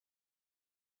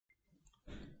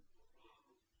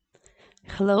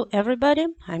Hello everybody,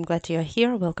 I'm glad you're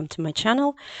here. Welcome to my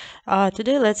channel.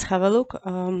 Today let's have a look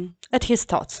at his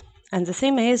thoughts. And the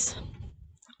theme is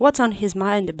what's on his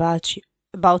mind about you,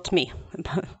 about me.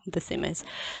 The theme is.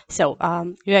 So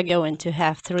we are going to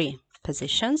have three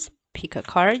positions. Pick a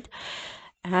card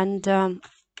and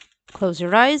close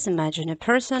your eyes, imagine a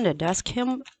person and ask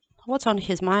him what's on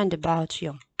his mind about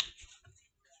you.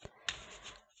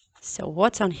 So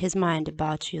what's on his mind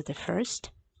about you, the first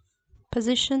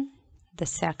position, the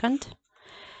second,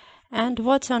 and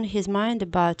what's on his mind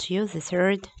about you, the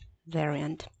third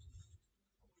variant.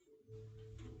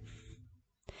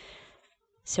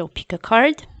 So pick a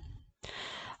card.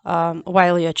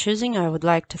 While you're choosing, I would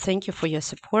like to thank you for your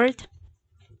support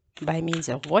by means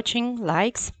of watching,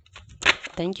 likes.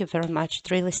 Thank you very much.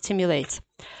 It really stimulates.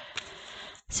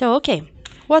 So, okay,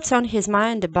 what's on his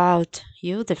mind about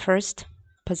you, the first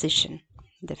position,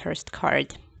 the first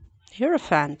card?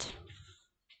 Hierophant.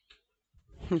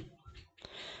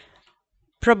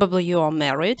 Probably you are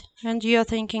married and you're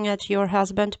thinking at your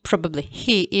husband. Probably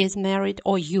he is married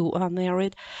or you are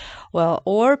married. Well,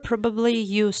 or probably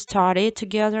you study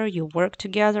together, you work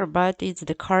together, but it's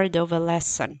the card of a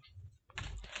lesson.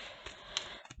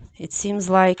 It seems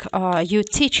like you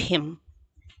teach him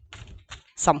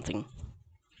something,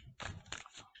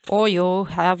 or you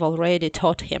have already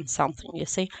taught him something, you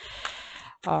see.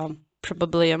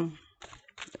 Probably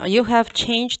you have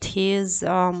changed his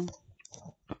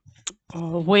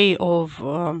way of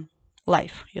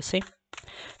life, you see.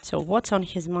 So what's on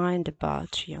his mind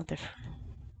about you? The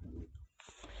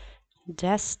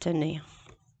destiny.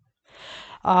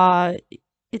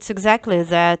 It's exactly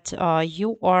that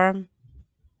you are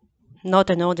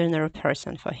not an ordinary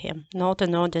person for him, not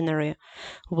an ordinary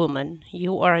woman.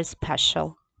 You are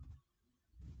special.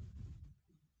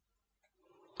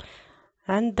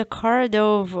 And the card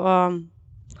of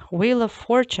Wheel of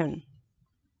Fortune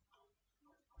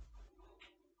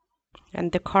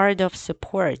and the card of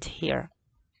support here.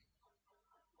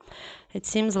 It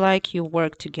seems like you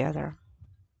work together.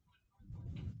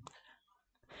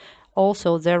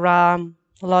 Also, there are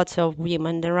lots of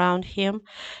women around him,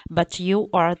 but you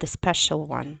are the special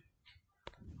one.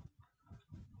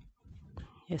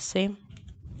 You see?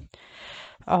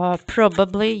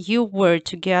 Probably you were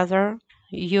together.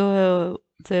 There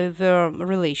were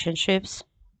relationships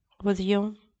with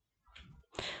you,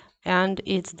 and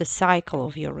it's the cycle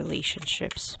of your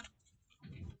relationships.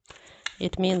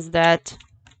 It means that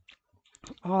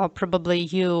probably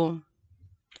you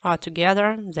are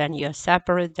together, then you're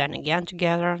separate, then again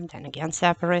together, then again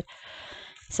separate.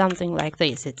 Something like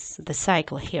this. It's the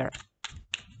cycle here.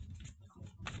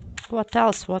 What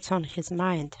else? What's on his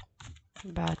mind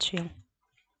about you?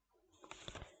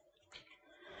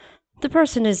 The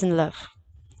person is in love.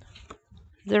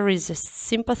 There is a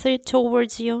sympathy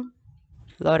towards you,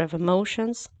 a lot of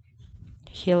emotions.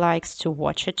 He likes to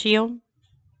watch at you.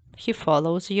 He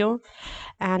follows you.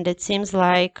 And it seems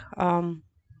like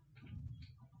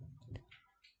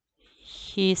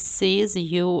he sees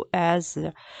you as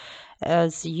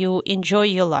you enjoy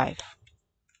your life.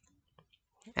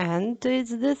 And it's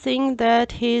the thing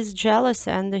that he is jealous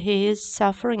and he is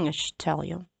suffering, I should tell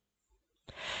you.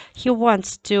 He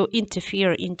wants to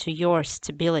interfere into your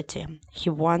stability.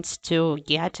 He wants to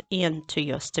get into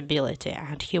your stability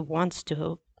and he wants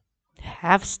to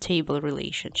have stable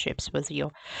relationships with you.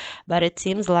 But it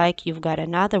seems like you've got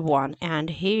another one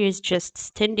and he is just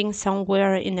standing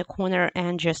somewhere in the corner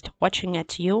and just watching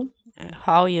at you,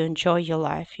 how you enjoy your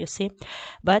life, you see.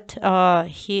 But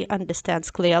he understands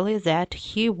clearly that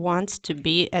he wants to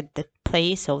be at the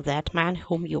place of that man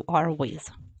whom you are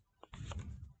with.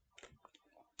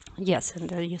 Yes, and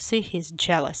you see he's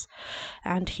jealous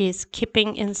and he's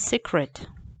keeping in secret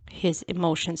his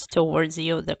emotions towards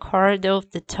you. The card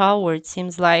of the Tower, it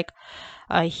seems like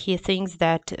he thinks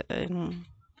that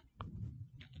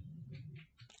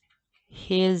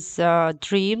his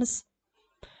dreams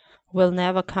will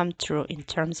never come true in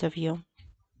terms of you.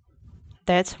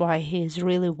 That's why he is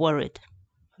really worried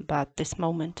about this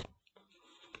moment.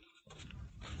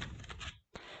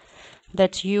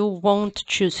 That you won't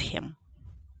choose him.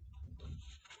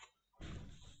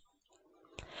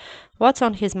 What's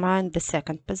on his mind? The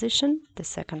second position, the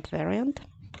second variant.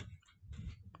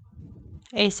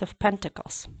 Ace of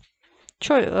Pentacles.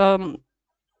 It's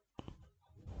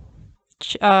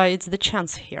the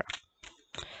chance here.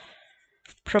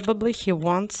 Probably he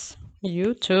wants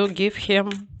you to give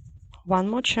him one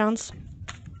more chance.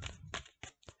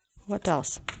 What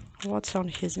else? What's on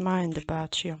his mind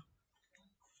about you?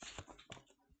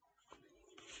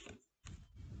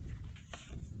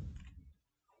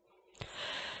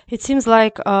 It seems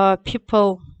like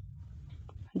people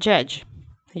judge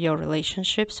your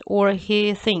relationships, or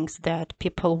he thinks that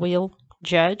people will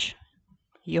judge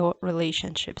your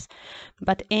relationships.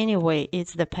 But anyway,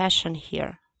 it's the passion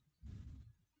here.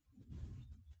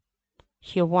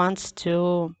 He wants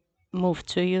to move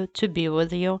to you, to be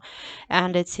with you,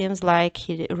 and it seems like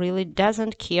he really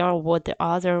doesn't care what the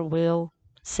other will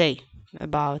say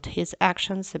about his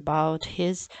actions, about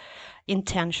his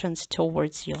intentions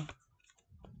towards you.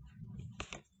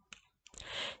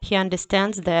 He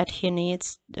understands that he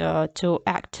needs to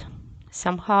act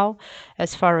somehow,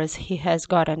 as far as he has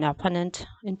got an opponent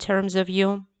in terms of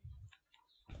you.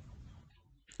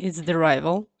 It's the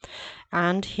rival,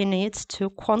 and he needs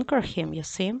to conquer him, you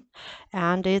see.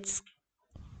 And it's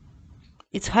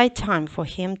high time for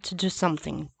him to do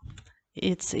something.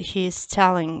 He's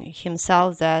telling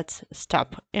himself that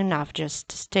stop, enough, just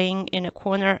staying in a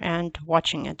corner and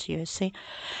watching it, you see.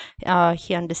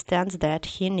 He understands that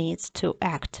he needs to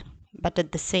act, but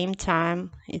at the same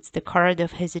time it's the card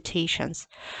of hesitations,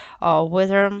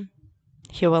 whether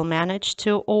he will manage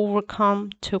to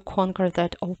overcome, to conquer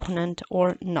that opponent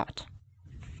or not.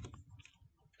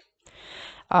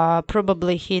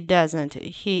 Probably he doesn't.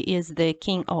 He is the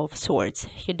king of swords.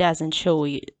 He doesn't show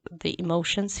the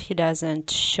emotions. He doesn't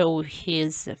show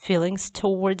his feelings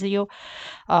towards you.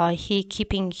 He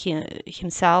keeping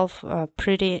himself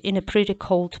in a pretty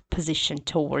cold position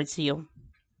towards you.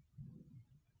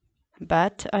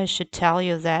 But I should tell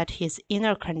you that his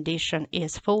inner condition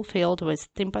is fulfilled with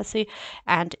sympathy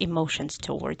and emotions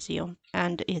towards you,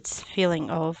 and it's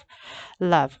feeling of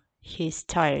love. He's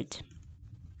tired.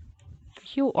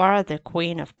 You are the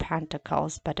Queen of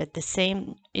Pentacles, but at the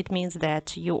same, it means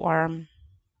that you are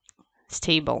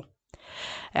stable.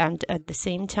 And at the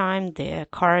same time, the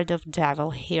card of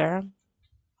Devil here,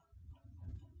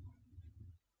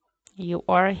 you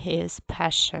are his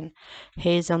passion.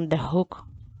 He is on the hook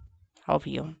of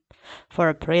you for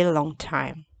a pretty long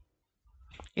time.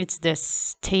 It's the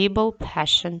stable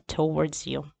passion towards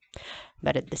you,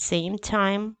 but at the same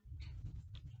time,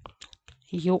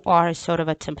 you are sort of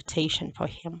a temptation for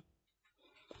him.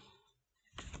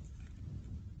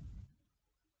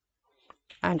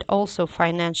 And also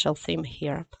financial theme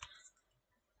here.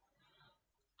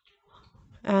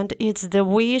 And it's the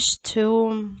wish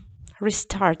to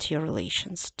restart your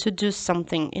relations, to do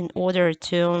something in order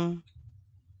to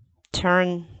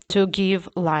give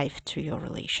life to your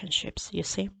relationships, you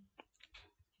see?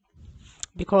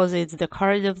 Because it's the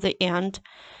card of the end,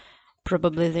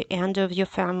 probably the end of your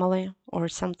family or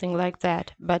something like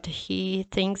that. But he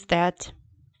thinks that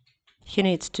he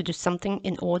needs to do something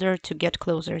in order to get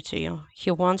closer to you.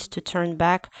 He wants to turn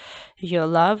back your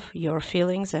love, your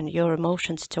feelings, and your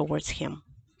emotions towards him.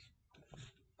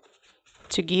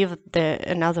 To give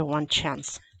another one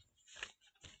chance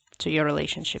to your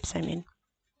relationships, I mean.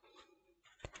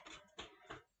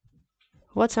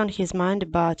 What's on his mind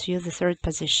about you, the third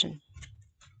position?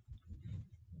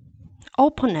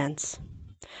 Opponents.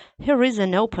 Here is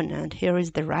an opponent, here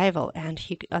is the rival, and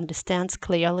he understands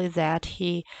clearly that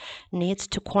he needs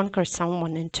to conquer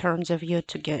someone in terms of you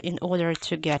in order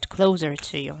to get closer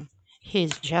to you. He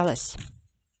is jealous.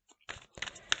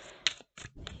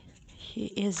 He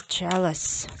is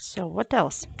jealous. So what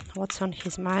else? What's on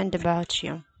his mind about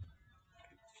you?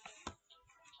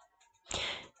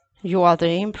 You are the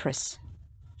Empress.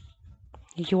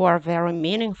 You are a very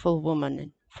meaningful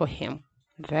woman for him.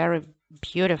 Very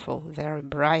beautiful, very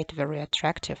bright, very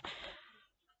attractive.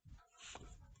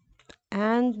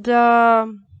 And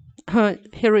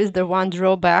here is the one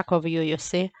drawback of you, you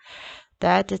see,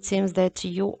 that it seems that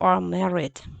you are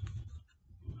married.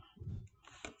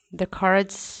 The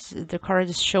card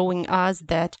is showing us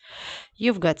that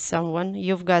you've got someone,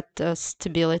 you've got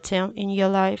stability in your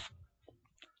life.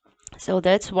 So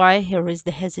that's why here is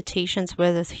the hesitations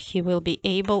whether he will be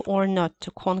able or not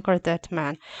to conquer that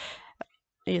man.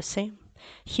 You see,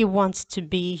 he wants to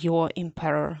be your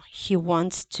emperor. He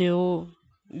wants to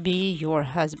be your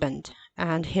husband.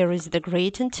 And here is the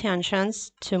great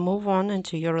intentions to move on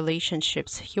into your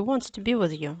relationships. He wants to be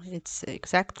with you. It's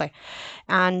exactly.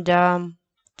 And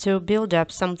to build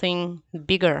up something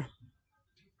bigger.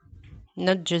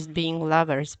 Not just being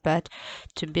lovers, but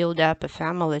to build up a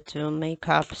family, to make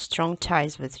up strong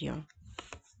ties with you.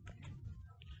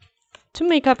 To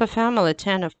make up a family,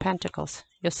 10 of Pentacles.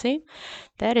 You see?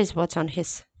 That is what's on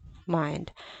his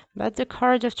mind. But the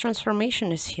card of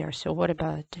transformation is here, so what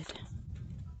about it?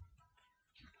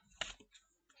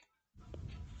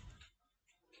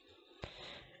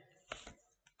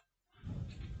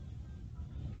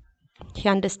 He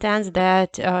understands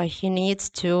that he needs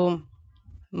to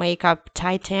make up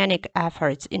titanic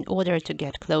efforts in order to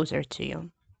get closer to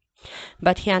you.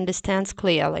 But he understands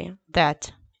clearly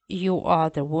that you are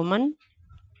the woman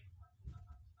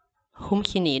whom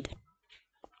he needs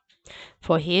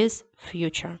for his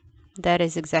future. That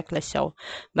is exactly so.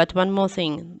 But one more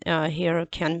thing, here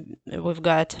we've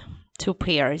got two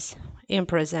pairs,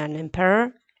 Empress and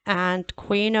Emperor, and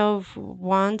Queen of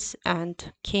Wands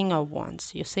and King of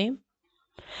Wands, you see?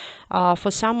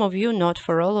 For some of you, not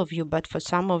for all of you, but for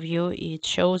some of you, it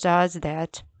shows us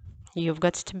that you've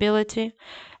got stability,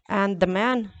 and the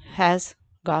man has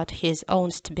got his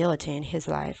own stability in his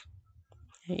life.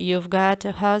 You've got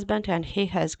a husband, and he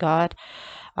has got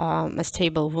a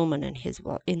stable woman in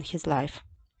his life.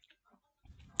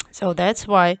 So that's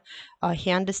why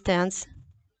he understands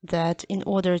that in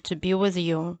order to be with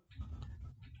you,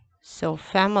 so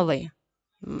family,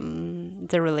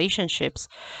 the relationships,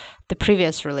 the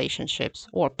previous relationships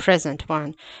or present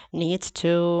one needs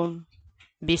to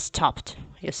be stopped,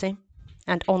 you see?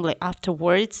 And only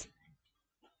afterwards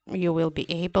you will be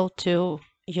able to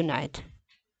unite.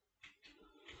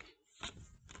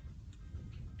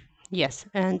 Yes,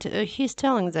 and he's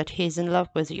telling that he's in love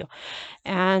with you,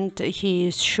 and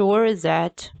he's sure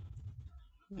that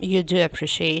you do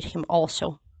appreciate him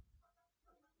also,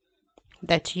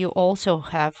 that you also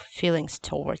have feelings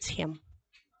towards him.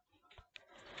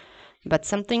 But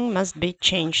something must be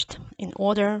changed in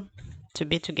order to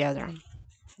be together,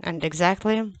 and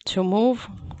exactly to move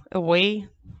away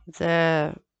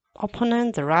the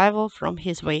opponent, the rival, from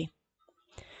his way.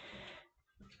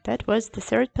 That was the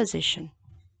third position.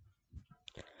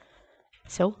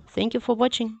 So, thank you for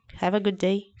watching. Have a good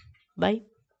day. Bye.